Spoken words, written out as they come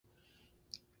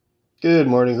Good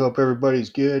morning. Hope everybody's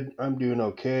good. I'm doing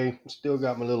okay. Still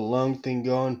got my little lung thing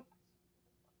going.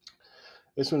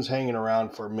 This one's hanging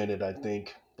around for a minute, I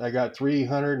think. I got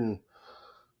 300 and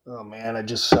oh man, I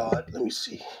just saw it. Let me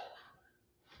see.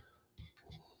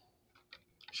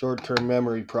 Short-term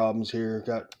memory problems here.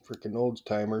 Got freaking old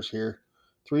timers here.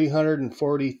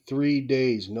 343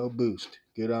 days, no boost.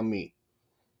 Good on me.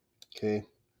 Okay.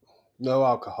 No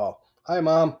alcohol. Hi,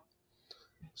 Mom.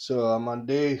 So I'm on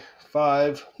day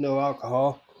 5, no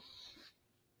alcohol.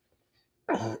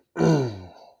 I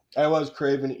was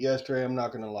craving it yesterday. I'm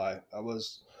not going to lie.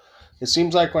 It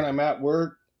seems like when I'm at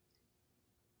work,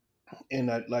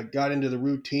 and I like got into the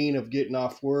routine of getting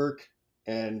off work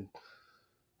and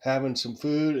having some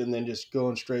food and then just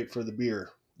going straight for the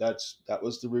beer. That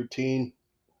was the routine.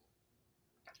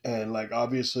 And like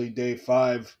obviously day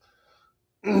 5,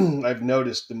 I've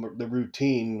noticed the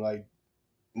routine like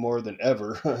more than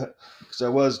ever because I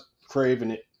was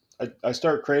craving it. I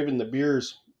start craving the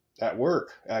beers at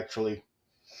work actually.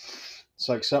 It's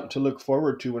like something to look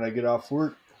forward to when I get off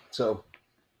work. So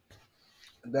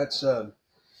that's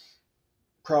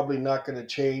probably not going to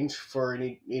change for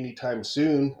any time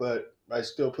soon, but I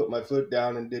still put my foot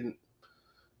down and didn't.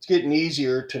 It's getting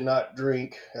easier to not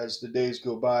drink as the days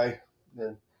go by,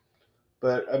 and,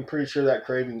 but I'm pretty sure that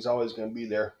craving's always going to be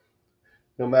there,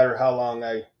 no matter how long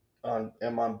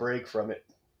am on break from it.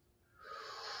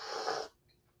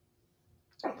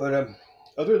 But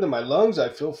other than my lungs, I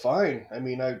feel fine. I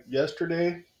mean, I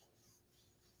yesterday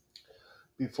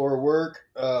before work,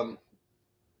 I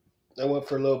went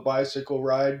for a little bicycle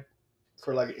ride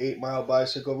for like an 8 mile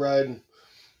bicycle ride,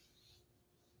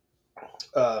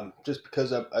 and just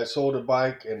because I sold a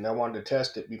bike and I wanted to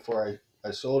test it before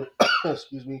I sold it.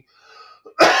 Excuse me.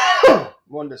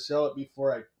 Wanted to sell it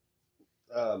before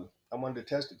I wanted to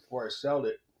test it before I sold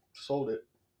it.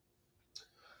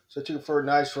 So I took it for a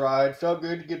nice ride. Felt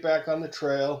good to get back on the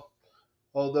trail,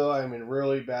 although I'm in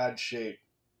really bad shape.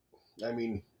 I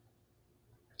mean,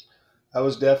 I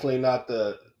was definitely not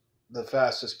the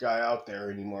fastest guy out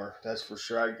there anymore. That's for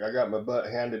sure. I got my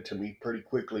butt handed to me pretty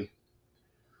quickly.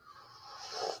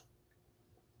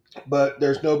 But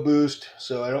there's no boost,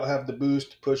 so I don't have the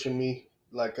boost pushing me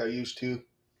like I used to.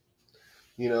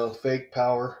 Fake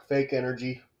power, fake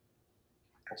energy.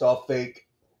 It's all fake.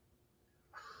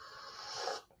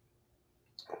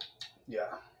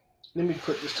 Yeah. Let me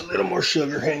put just a little more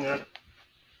sugar. Hang on.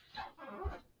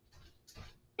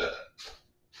 Gotta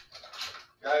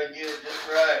get it just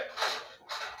right.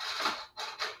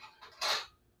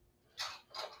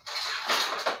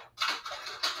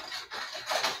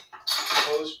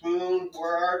 Oh, spoon,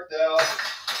 where art thou?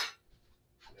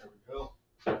 There we go.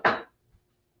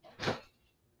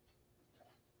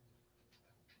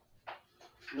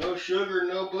 No sugar,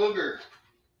 no booger.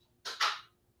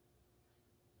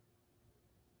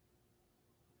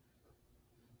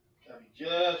 Gotta be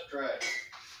just right.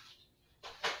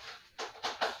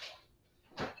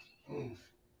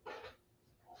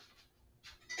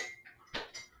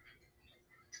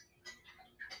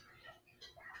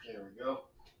 There we go.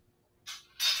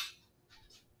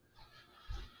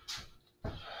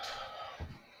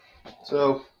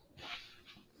 So,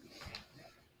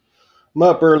 I'm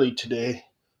up early today.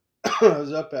 I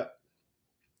was up at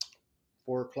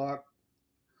 4 o'clock.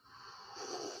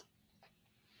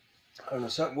 I don't know,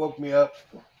 something woke me up.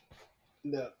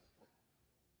 No.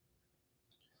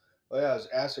 Oh yeah, it was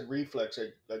acid reflux.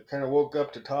 I kind of woke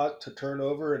up to turn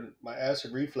over, and my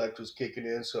acid reflux was kicking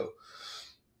in. So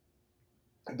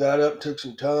I got up, took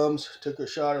some Tums, took a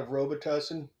shot of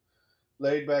Robitussin,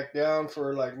 laid back down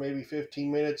for like maybe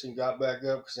 15 minutes, and got back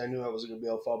up because I knew I wasn't gonna be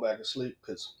able to fall back asleep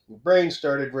because my brain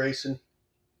started racing.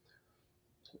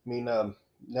 I mean, now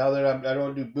that I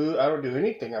don't do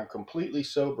anything. I'm completely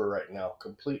sober right now,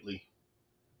 completely.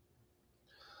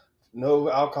 No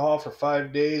alcohol for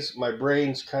 5 days. My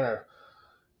brain's kind of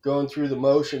going through the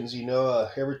motions.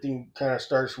 Everything kind of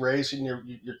starts racing.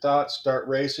 Your thoughts start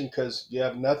racing because you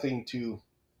have nothing to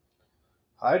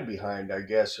hide behind, I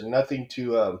guess, or nothing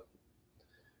to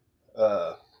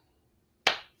uh,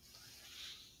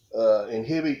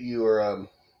 inhibit you or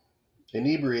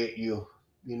inebriate you.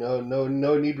 No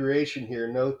inebriation here.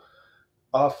 No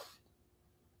off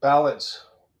balance.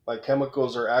 My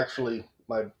chemicals are actually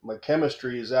my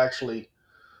chemistry is actually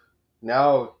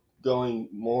now going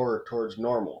more towards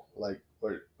normal, like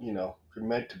what you're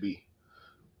meant to be.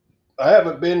 I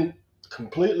haven't been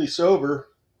completely sober.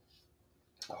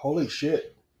 Holy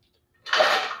shit!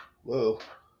 Whoa!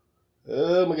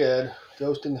 Oh my god!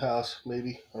 Ghost in the house,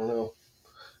 maybe. I don't know.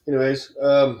 Anyways,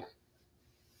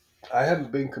 I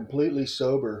haven't been completely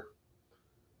sober.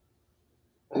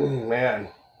 Man,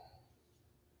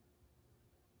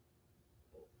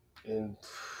 in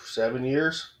 7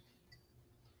 years,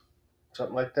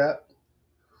 something like that.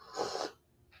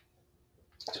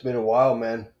 It's been a while,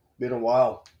 man. Been a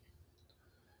while.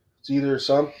 It's either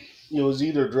it was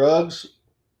either drugs,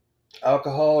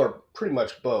 alcohol, or pretty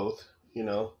much both. You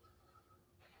know,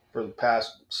 for the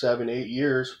past 7, 8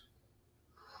 years,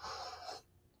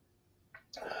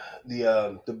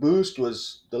 the boost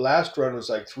was the last run was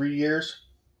like 3 years,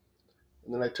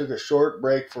 and then I took a short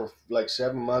break for like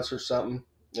 7 months or something,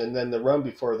 and then the run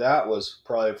before that was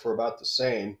probably for about the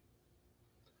same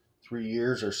 3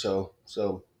 years or so.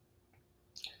 So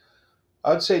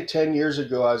I'd say 10 years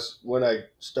ago, I was when I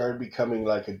started becoming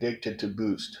like addicted to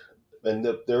boost, and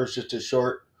there was just a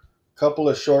short couple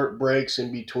of short breaks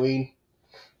in between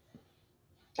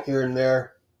here and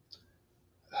there.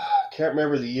 I can't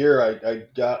remember the year. I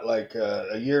got like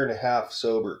a year and a half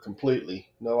sober completely,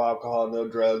 no alcohol, no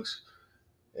drugs,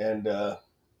 and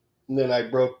then I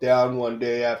broke down one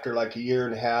day after like a year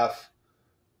and a half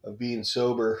of being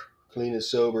sober, clean and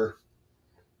sober,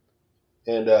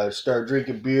 and started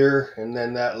drinking beer, and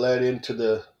then that led into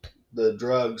the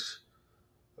drugs.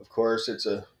 Of course, it's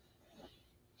a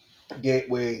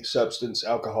gateway substance.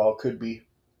 Alcohol could be,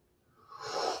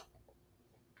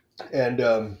 and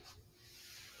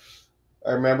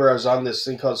I remember I was on this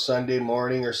thing called Sunday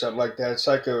Morning or something like that. It's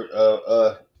like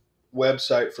a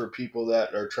website for people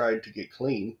that are trying to get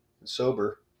clean and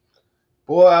sober.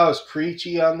 Boy, I was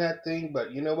preachy on that thing,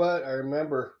 but you know what? I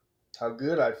remember how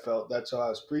good I felt. That's how I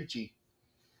was preachy.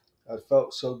 I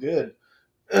felt so good.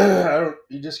 I don't.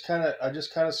 You just kind of. I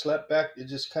just kind of slept back. It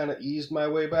just kind of eased my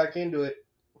way back into it.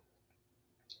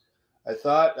 I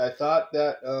thought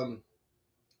that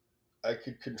I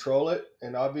could control it,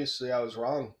 and obviously I was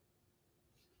wrong.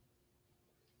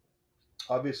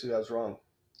 Obviously I was wrong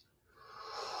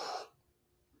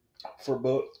for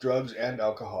both drugs and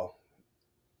alcohol.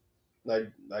 I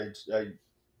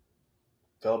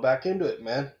fell back into it,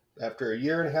 man. After a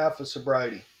year and a half of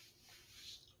sobriety,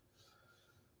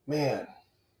 man.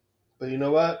 But you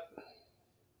know what?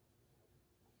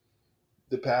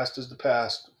 The past is the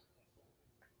past.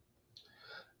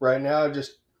 Right now, I'm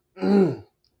just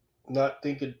not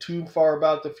thinking too far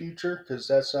about the future because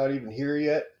that's not even here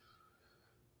yet.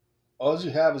 All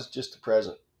you have is just the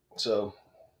present. So,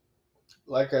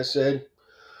 like I said,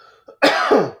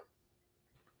 I'm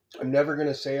never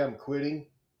gonna say I'm quitting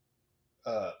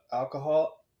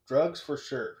alcohol, drugs for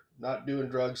sure. Not doing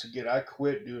drugs again. I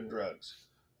quit doing drugs.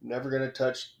 Never gonna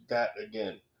touch that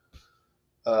again.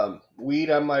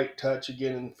 Weed I might touch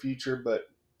again in the future, but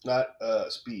not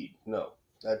speed. No,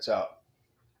 that's out.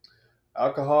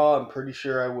 Alcohol, I'm pretty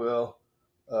sure I will.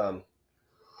 Um,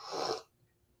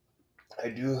 I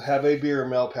do have a beer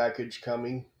mail package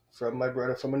coming from my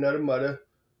brother from another mother,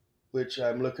 which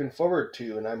I'm looking forward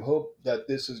to, and I hope that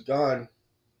this is gone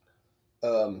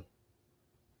um,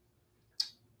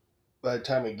 by the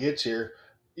time it gets here.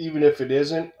 Even if it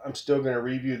isn't, I'm still going to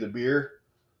review the beer.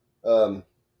 Um,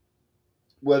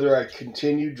 Whether I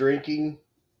continue drinking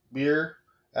beer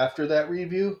after that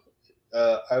review,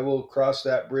 I will cross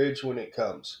that bridge when it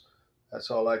comes.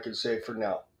 That's all I can say for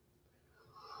now.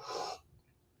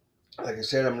 Like I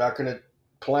said, I'm not going to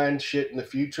plan shit in the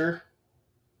future.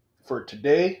 For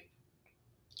today,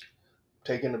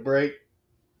 taking a break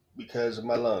because of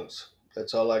my lungs.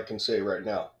 That's all I can say right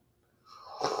now.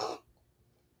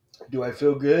 Do I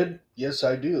feel good? Yes,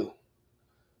 I do.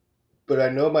 But I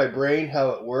know my brain, how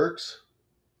it works.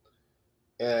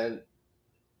 And,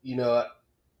 you know,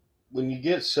 when you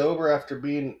get sober after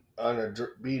being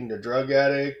a drug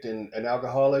addict and an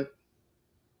alcoholic,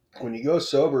 when you go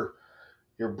sober,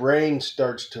 your brain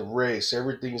starts to race.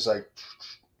 Everything's like,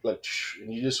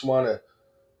 and you just want to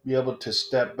be able to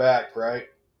step back, right?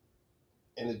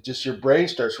 And it just your brain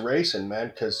starts racing, man.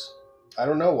 Because I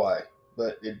don't know why,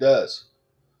 but it does.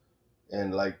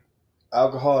 And like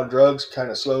alcohol and drugs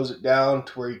kind of slows it down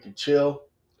to where you can chill.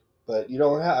 But you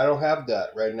don't have. I don't have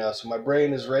that right now, so my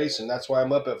brain is racing. That's why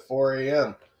I'm up at 4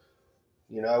 a.m.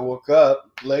 You know, I woke up,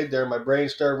 laid there, my brain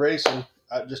started racing,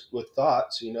 just with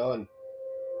thoughts. And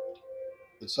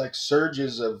it's like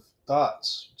surges of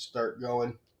thoughts start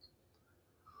going.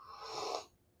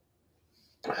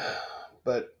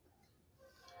 But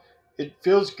it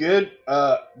feels good.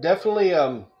 Definitely.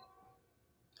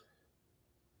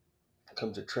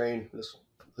 Comes a train. Let's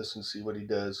listen, see what he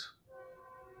does.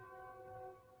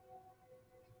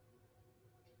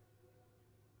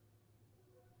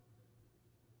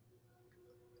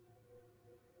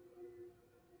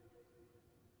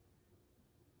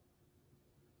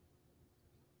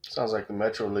 Sounds like the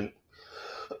Metro Link.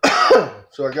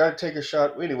 So I gotta take a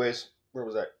shot. Anyways, where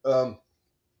was I?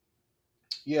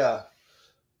 Yeah.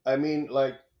 I mean,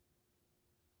 like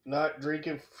not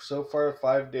drinking so far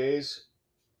 5 days.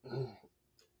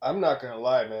 I'm not gonna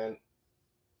lie, man.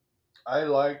 I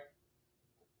like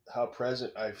how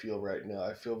present I feel right now.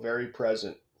 I feel very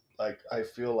present. Like I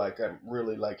feel like I'm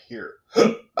really like here.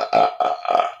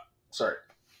 Sorry.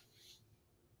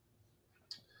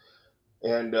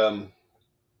 And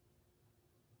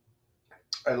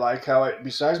I like how I.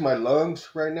 Besides my lungs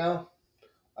right now,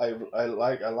 I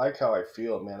like how I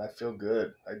feel, man. I feel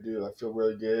good. I do. I feel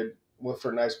really good. Went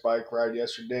for a nice bike ride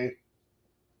yesterday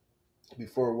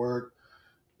before work.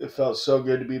 It felt so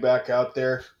good to be back out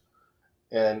there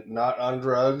and not on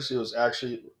drugs. It was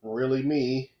actually really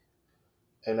me,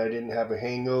 and I didn't have a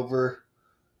hangover.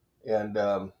 And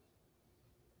the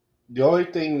only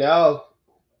thing now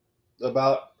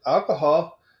about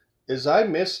alcohol is I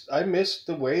miss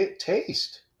the way it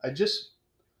tastes. I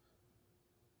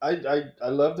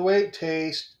love the way it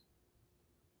tastes,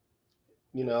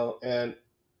 and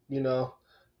you know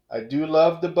I do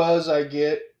love the buzz I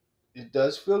get. It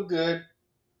does feel good,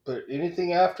 but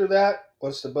anything after that,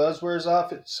 once the buzz wears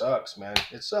off, it sucks, man.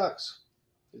 It sucks.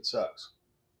 It sucks.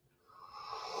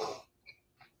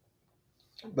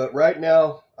 But right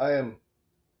now, I am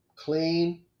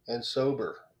clean and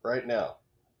sober right now.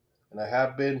 And I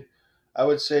have been, I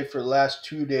would say, for the last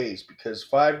 2 days, because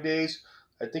 5 days,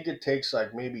 I think it takes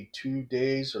like maybe 2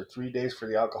 days or 3 days for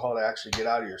the alcohol to actually get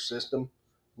out of your system.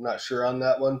 I'm not sure on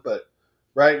that one, but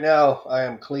right now I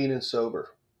am clean and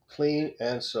sober. Clean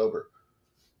and sober.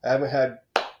 I haven't had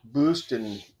boost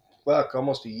in, fuck,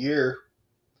 almost a year.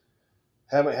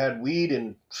 Haven't had weed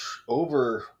in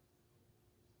over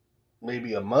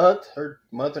maybe a month or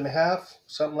month and a half,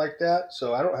 something like that.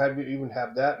 So I don't even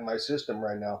have that in my system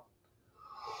right now.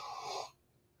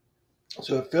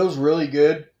 So it feels really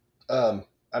good. I'm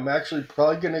actually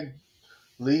probably gonna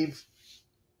leave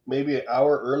maybe an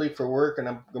hour early for work, and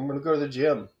I'm gonna go to the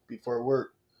gym before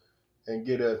work and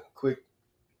get a quick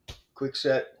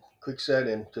set quick set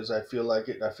in because I feel like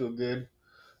it. I feel good.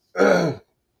 So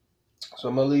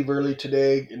I'm gonna leave early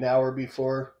today, an hour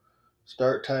before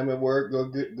start time at work. Go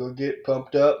get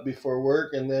pumped up before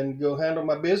work, and then go handle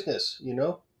my business.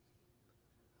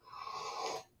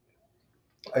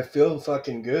 I feel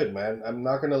fucking good, man. I'm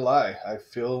not gonna lie. I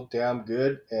feel damn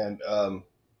good, and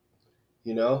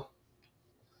you know,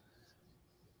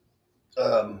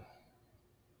 um,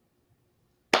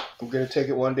 I'm gonna take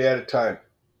it one day at a time.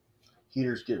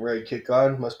 Heater's getting ready to kick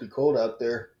on. Must be cold out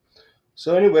there.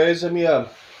 So, anyways, let me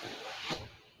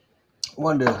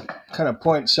wanted to kind of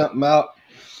point something out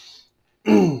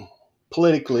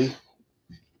politically,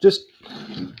 just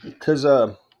because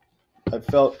I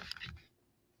felt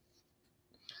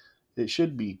it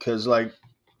should be. Because, like,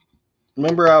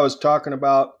 remember I was talking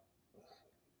about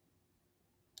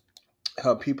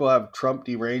how people have Trump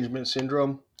derangement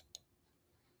syndrome?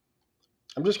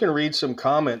 I'm just going to read some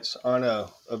comments on a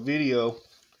video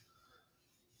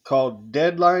called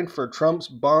Deadline for Trump's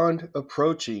Bond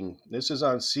Approaching. This is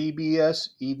on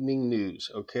CBS Evening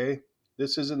News, okay?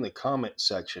 This is in the comment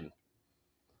section.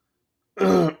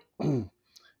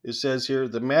 It says here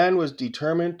the man was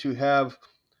determined to have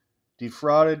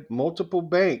defrauded multiple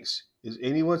banks. Is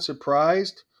anyone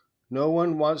surprised? No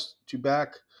one wants to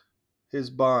back his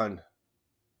bond.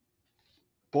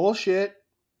 Bullshit.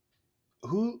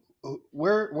 Who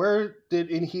where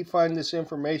did he find this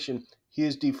information? He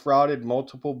has defrauded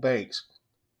multiple banks.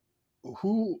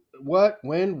 Who, what,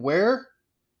 when, where?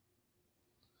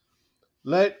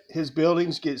 Let his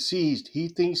buildings get seized. He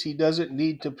thinks he doesn't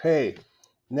need to pay.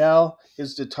 Now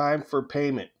is the time for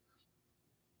payment.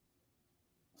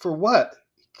 For what?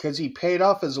 Because he paid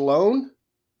off his loan?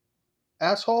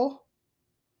 Asshole?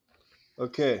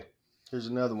 Okay, here's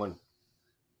another one.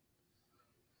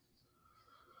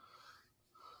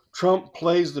 Trump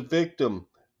plays the victim.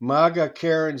 MAGA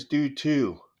Karens do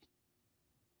too.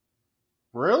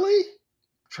 Really?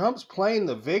 Trump's playing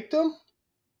the victim?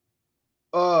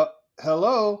 Uh,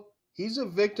 hello? He's a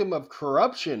victim of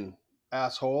corruption,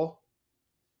 asshole.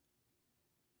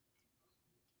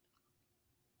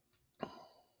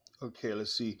 Okay,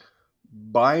 let's see.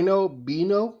 Bino?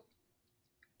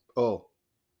 Oh,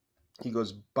 he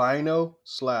goes Bino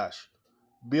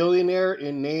 / billionaire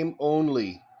in name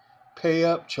only. Pay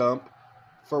up, chump.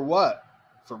 For what?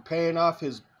 For paying off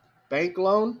his bank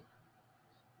loan?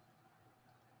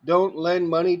 Don't lend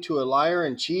money to a liar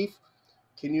in chief.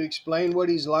 Can you explain what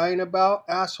he's lying about,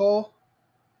 asshole?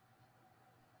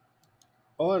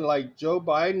 Oh, and like Joe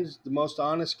Biden's the most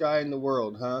honest guy in the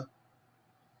world, huh?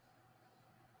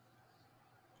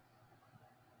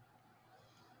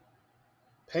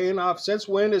 Paying off, since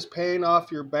when is paying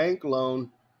off your bank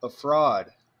loan a fraud?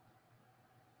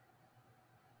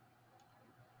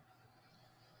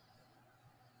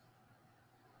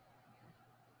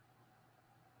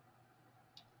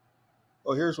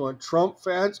 Oh, here's one. Trump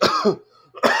fans.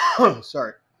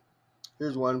 Sorry.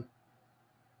 Here's one.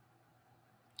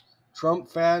 Trump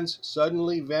fans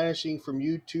suddenly vanishing from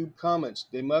YouTube comments.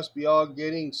 They must be all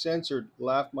getting censored.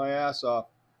 Laughed my ass off.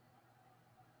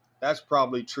 That's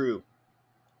probably true.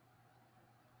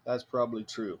 That's probably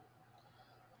true.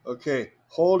 Okay.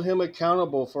 Hold him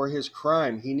accountable for his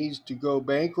crime. He needs to go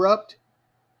bankrupt.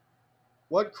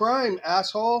 What crime,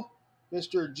 asshole?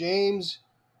 Mr. James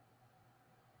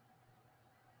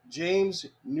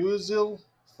Newsill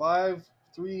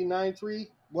 5393.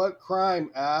 What crime,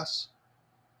 ass?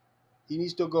 He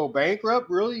needs to go bankrupt?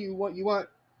 Really? You want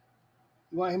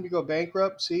him to go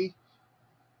bankrupt? See?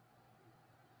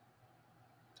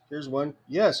 Here's one.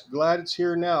 Yes, glad it's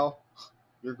here now.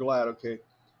 You're glad, okay.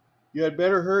 You had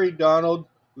better hurry, Donald.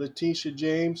 Letitia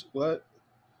James. What?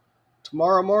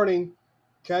 Tomorrow morning,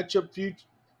 catch up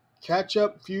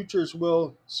futures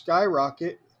will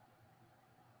skyrocket.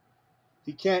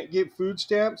 He can't get food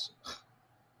stamps?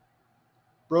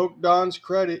 Broke Don's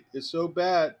credit is so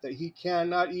bad that he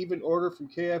cannot even order from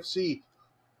KFC.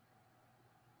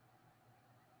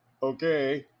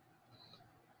 Okay.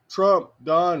 Trump,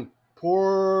 Don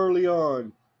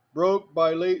Corleone, broke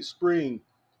by late spring,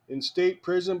 in state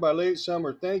prison by late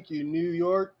summer. Thank you, New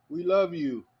York. We love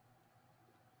you.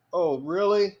 Oh,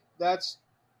 really? That's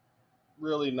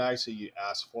really nice of you,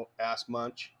 ass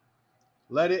munch.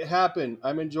 Let it happen.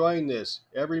 I'm enjoying this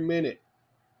every minute.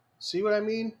 See what I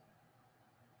mean?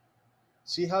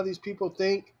 See how these people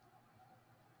think?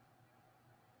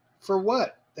 For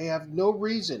what? They have no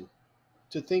reason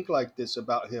to think like this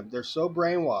about him. They're so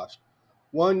brainwashed.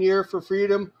 1 year for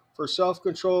freedom, for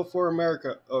self-control for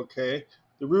America. Okay.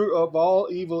 The root of all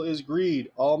evil is greed.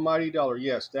 Almighty dollar.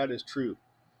 Yes, that is true.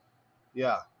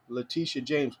 Yeah. Letitia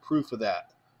James, proof of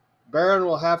that. Barron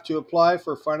will have to apply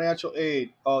for financial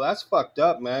aid. Oh, that's fucked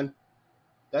up, man.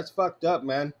 That's fucked up,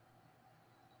 man.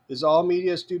 Is all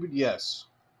media stupid? Yes.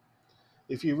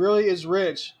 If he really is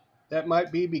rich, that might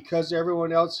be because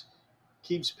everyone else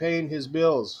keeps paying his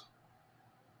bills.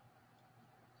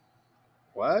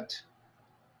 What?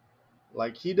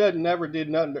 Like he never did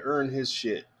nothing to earn his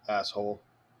shit, asshole.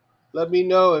 Let me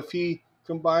know if he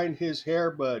combined his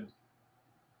hair, bud.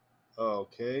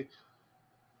 Okay.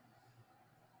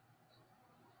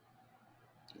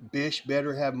 Bish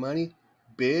better have money.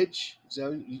 Bitch. Is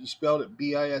that you spelled it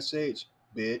BISH?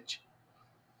 Bitch.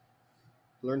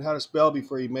 Learn how to spell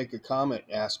before you make a comment,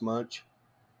 ass munch.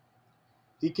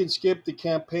 He can skip the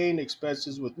campaign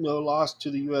expenses with no loss to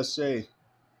the USA.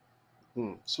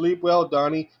 Sleep well,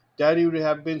 Donnie. Daddy would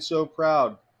have been so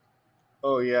proud.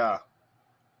 Oh, yeah.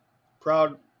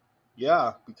 Proud,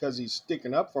 yeah, because he's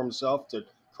sticking up for himself to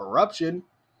corruption.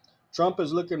 Trump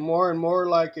is looking more and more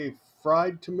like a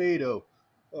fried tomato.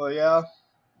 Oh, yeah?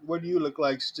 What do you look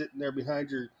like sitting there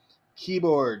behind your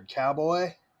keyboard,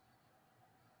 cowboy?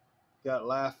 Got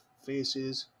laugh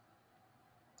faces.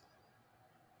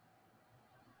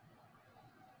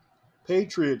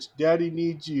 Patriots, Daddy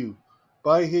needs you.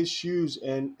 Buy his shoes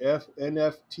and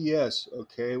NFTS.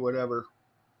 Okay, whatever.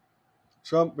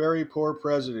 Trump, very poor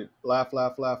president. Laugh,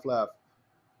 laugh, laugh, laugh.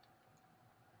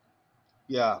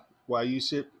 Yeah, while you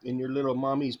sit in your little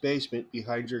mommy's basement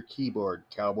behind your keyboard,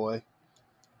 cowboy.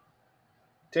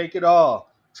 Take it all.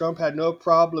 Trump had no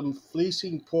problem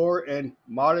fleecing poor and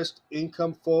modest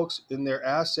income folks in their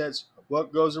assets.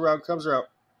 What goes around comes around.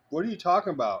 What are you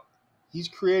talking about? He's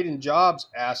creating jobs,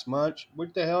 ass munch.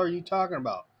 What the hell are you talking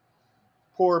about?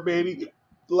 Poor baby.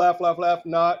 Laugh, laugh, laugh,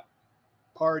 not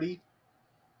party.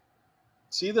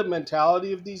 See the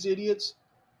mentality of these idiots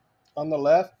on the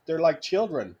left? They're like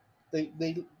children.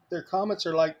 Their comments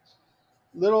are like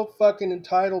little fucking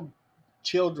entitled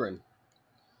children.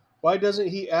 Why doesn't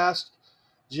he ask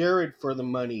Jared for the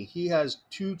money? He has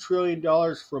 $2 trillion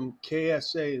from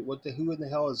KSA. Who in the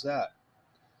hell is that?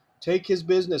 Take his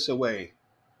business away.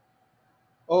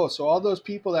 Oh, so all those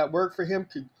people that work for him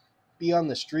could be on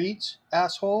the streets,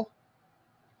 asshole?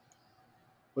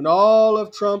 When all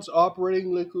of Trump's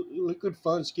operating liquid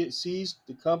funds get seized,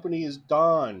 the company is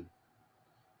done.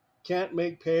 Can't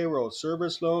make payroll,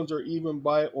 service loans, or even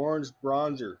buy orange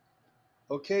bronzer.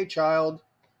 Okay, child,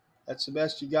 that's the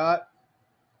best you got?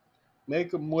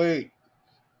 Make them wait.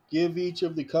 Give each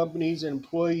of the company's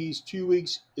employees 2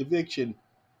 weeks eviction.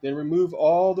 Then remove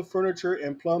all the furniture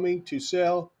and plumbing to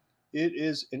sell. It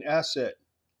is an asset.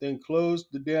 Then close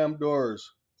the damn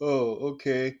doors. Oh,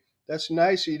 okay. That's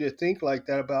nice of you to think like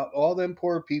that about all them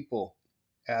poor people,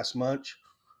 ass munch.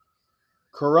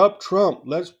 Corrupt Trump.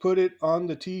 Let's put it on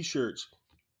the t-shirts.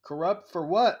 Corrupt for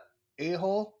what,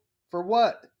 a-hole? For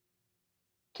what?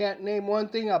 Can't name one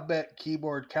thing, I bet,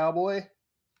 keyboard cowboy.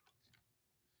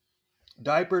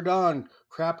 Diaper Don.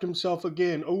 Crapped himself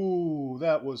again. Oh,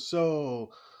 that was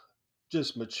so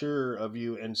just mature of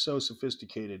you and so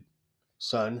sophisticated,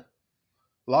 son.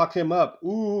 Lock him up.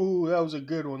 Ooh, that was a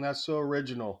good one. That's so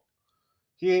original.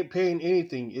 He ain't paying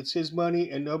anything. It's his money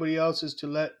and nobody else's to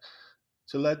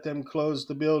let them close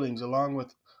the buildings along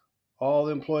with all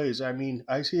the employees. I mean,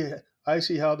 I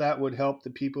see how that would help the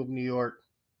people of New York.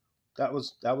 That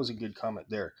was a good comment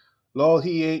there. Lol,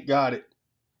 he ain't got it.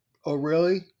 Oh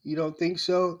really? You don't think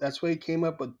so? That's why he came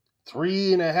up with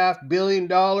 $3.5 billion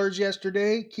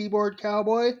yesterday, keyboard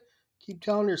cowboy. Keep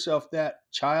telling yourself that,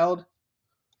 child.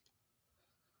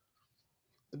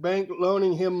 The bank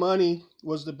loaning him money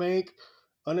was the bank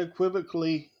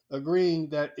unequivocally agreeing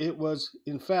that it was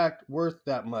in fact worth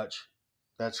that much.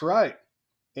 That's right.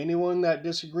 Anyone that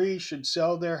disagrees should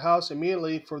sell their house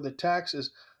immediately for the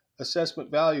taxes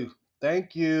assessment value.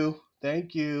 Thank you.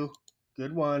 Thank you.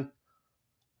 Good one.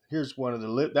 Here's one of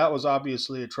that was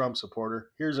obviously a Trump supporter.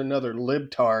 Here's another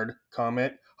libtard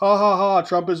comment. Ha ha ha,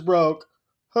 Trump is broke.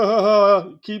 Ha ha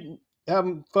ha. Keep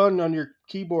having fun on your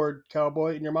keyboard,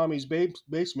 cowboy, in your mommy's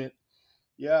basement.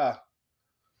 Yeah.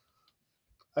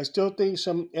 I still think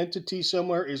some entity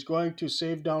somewhere is going to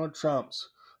save Donald Trump's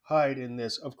hide in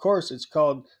this. Of course, it's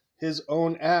called his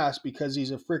own ass because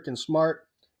he's a freaking smart,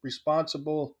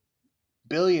 responsible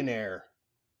billionaire.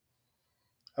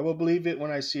 I will believe it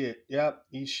when I see it. Yep,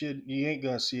 you should. You ain't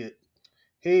gonna see it.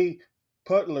 Hey,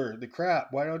 Putler, the crap.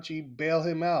 Why don't you bail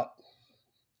him out?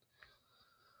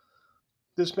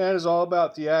 This man is all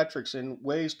about theatrics and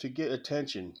ways to get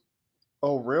attention.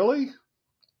 Oh, really?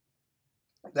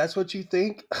 That's what you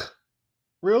think?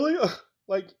 Really?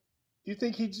 Like, you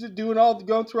think he's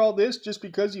going through all this just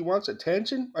because he wants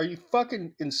attention? Are you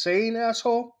fucking insane,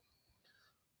 asshole?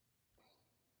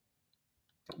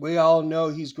 We all know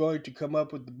he's going to come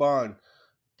up with the bond.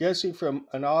 Guessing from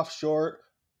an offshore,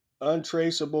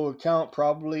 untraceable account,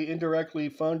 probably indirectly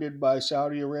funded by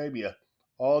Saudi Arabia.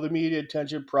 All the media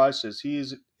attention process. He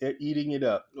is eating it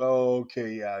up.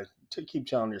 Okay, yeah. Keep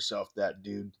telling yourself that,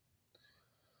 dude.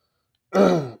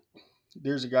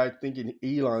 There's a guy thinking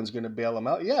Elon's going to bail him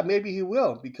out. Yeah, maybe he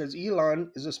will because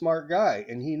Elon is a smart guy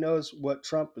and he knows what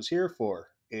Trump is here for,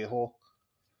 a-hole.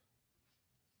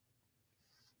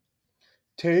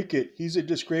 Take it. He's a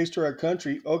disgrace to our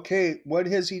country. Okay, what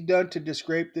has he done to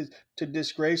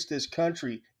disgrace this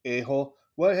country, a-hole?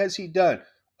 What has he done?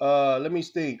 Let me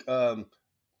think.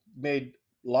 Made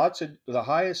lots of the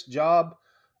highest job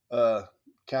uh,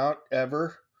 count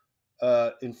ever.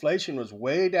 Inflation was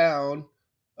way down.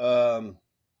 Um,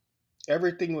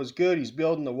 Everything was good. He's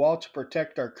building the wall to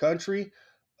protect our country.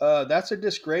 That's a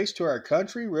disgrace to our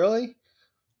country, really?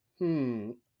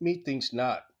 Me thinks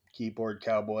not, keyboard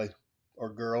cowboy or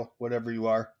girl, whatever you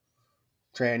are,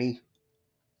 tranny.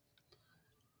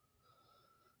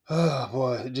 Oh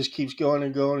boy, it just keeps going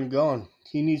and going and going.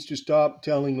 He needs to stop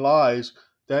telling lies.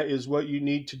 That is what you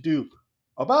need to do.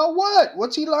 About what?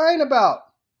 What's he lying about?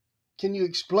 Can you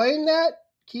explain that,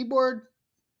 keyboard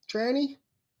tranny?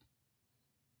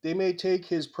 They may take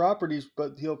his properties,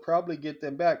 but he'll probably get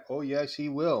them back. Oh, yes, he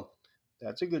will.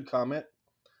 That's a good comment.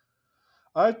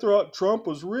 I thought Trump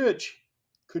was rich.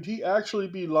 Could he actually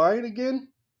be lying again?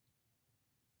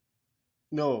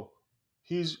 No.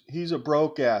 He's a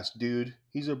broke ass, dude.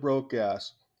 He's a broke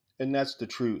ass. And that's the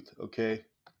truth, okay?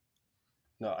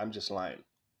 No, I'm just lying.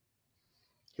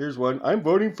 Here's one. I'm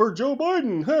voting for Joe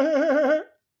Biden.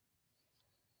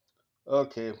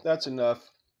 Okay, that's enough.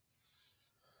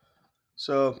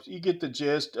 So you get the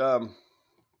gist. Uh,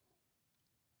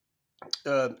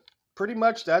 Pretty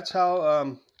much that's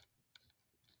how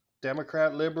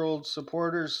Democrat liberal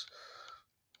supporters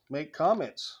make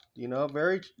comments.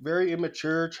 Very, very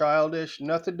immature, childish,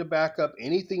 nothing to back up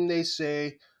anything they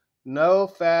say, no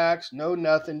facts, no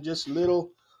nothing, just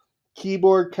little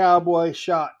keyboard cowboy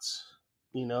shots,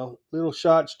 little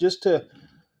shots just to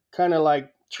kind of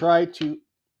like try to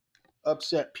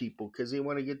upset people because they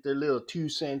want to get their little 2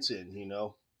 cents in.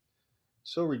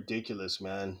 So ridiculous,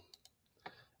 man.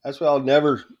 That's why I'll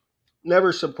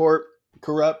never support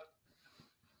corrupt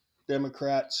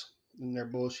Democrats and their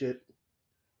bullshit.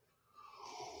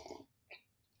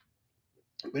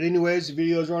 But anyways, the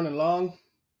video's running long.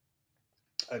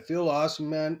 I feel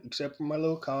awesome, man, except for my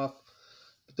little cough.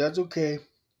 But that's okay.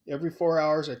 Every 4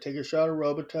 hours, I take a shot of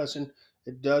Robitussin.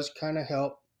 It does kind of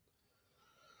help.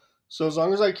 So as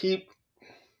long as I keep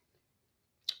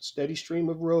steady stream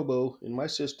of Robo in my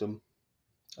system,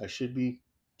 I should be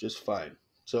just fine.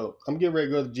 So I'm getting ready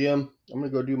to go to the gym. I'm going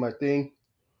to go do my thing.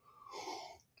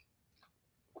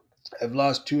 I've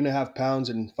lost 2.5 pounds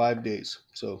in 5 days.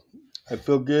 So I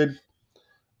feel good.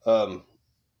 Um,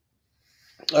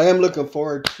 I am looking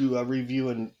forward to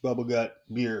reviewing Bubble Gut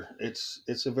beer.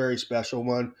 It's a very special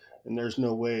one, and there's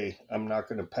no way I'm not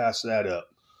going to pass that up.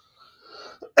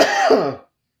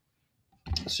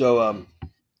 So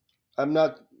I'm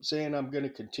not saying I'm going to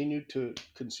continue to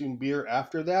consume beer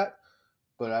after that,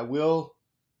 but I will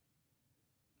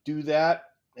do that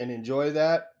and enjoy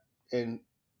that. And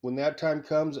when that time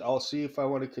comes, I'll see if I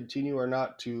want to continue or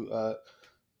not to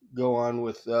go on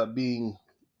with being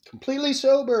completely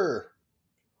sober.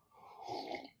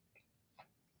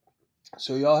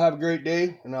 So y'all have a great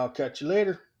day, and I'll catch you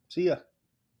later. See ya.